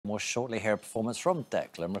more shortly. Hear a performance from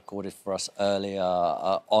Declan, recorded for us earlier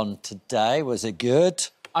on today. Was it good?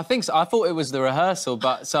 I think so. I thought it was the rehearsal,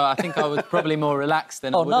 but so I think I was probably more relaxed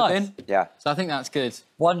than I would have been. Yeah. So I think that's good.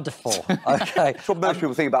 Wonderful. OK. That's what most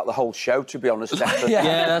people think about the whole show, to be honest, Declan.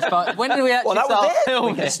 Yeah, that's fine. When do we actually start filming?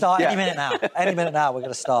 We're going to start any minute now. Any minute now, we're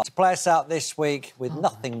going to start. To play us out this week with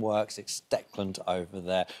Nothing Works, it's Declan over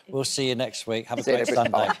there. We'll see you next week. Have a great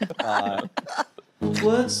Sunday. Bye.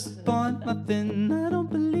 What's the point? Nothing. I don't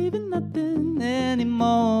believe in nothing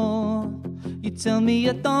anymore. You tell me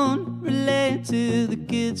I don't relate to the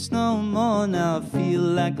kids no more. Now I feel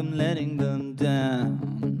like I'm letting them down.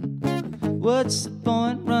 What's the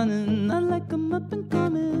point running? Not like I'm up and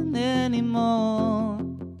coming anymore.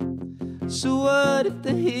 So what if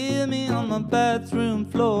they hear me on my bathroom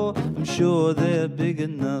floor? I'm sure they're big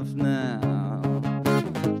enough now.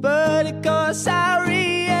 But of course I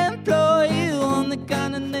re-employ you on the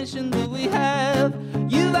kind of nation that we have.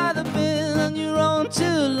 You've either been on your own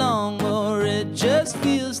too long, or it just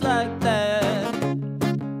feels like that.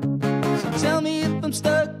 So tell me if I'm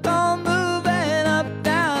stuck on moving up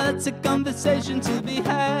now. That's a conversation to be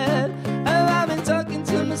had. Have I been talking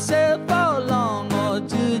to myself all along, or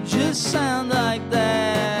do it just sound like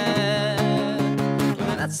that?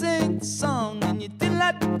 When I sing the song and you didn't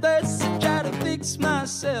like the verse, I try to fix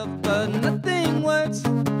myself, but nothing works.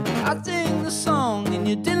 I sing the song and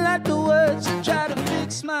you didn't like the words. I try to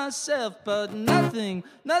fix myself, but nothing.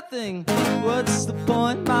 What's the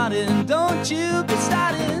point, Martin? Don't you be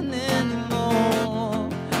starting anymore.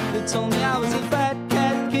 They told me I was a fat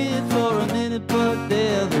cat kid for a minute, but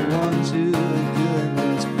they're the ones who are doing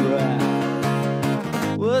this crap.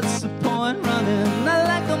 What's the point running? Not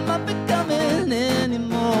like I'm up and coming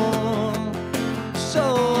anymore. So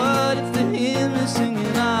what if they hear me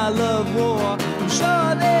singing I love war? I'm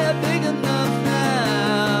sure they're big enough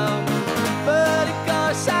now. But of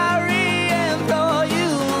course I re-employ you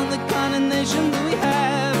on the kind of nation that we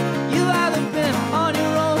have. You haven't been on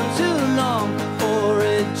your own too long, or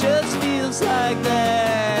it just feels like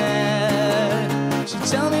that. So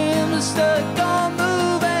tell me if I'm stuck on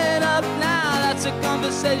moving up now. That's a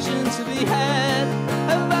conversation to be had.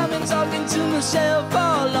 Have I been talking to myself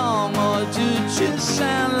all along, or do it just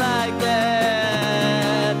sound like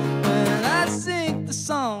that? When I sing the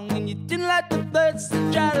song and you didn't like the words,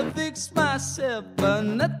 I try to fix myself, but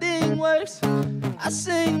nothing works. I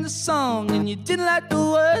sing the song and you didn't like the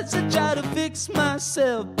words, I try to fix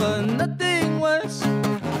myself, but nothing works.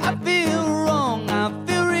 I feel wrong, I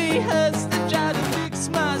feel rehearsed.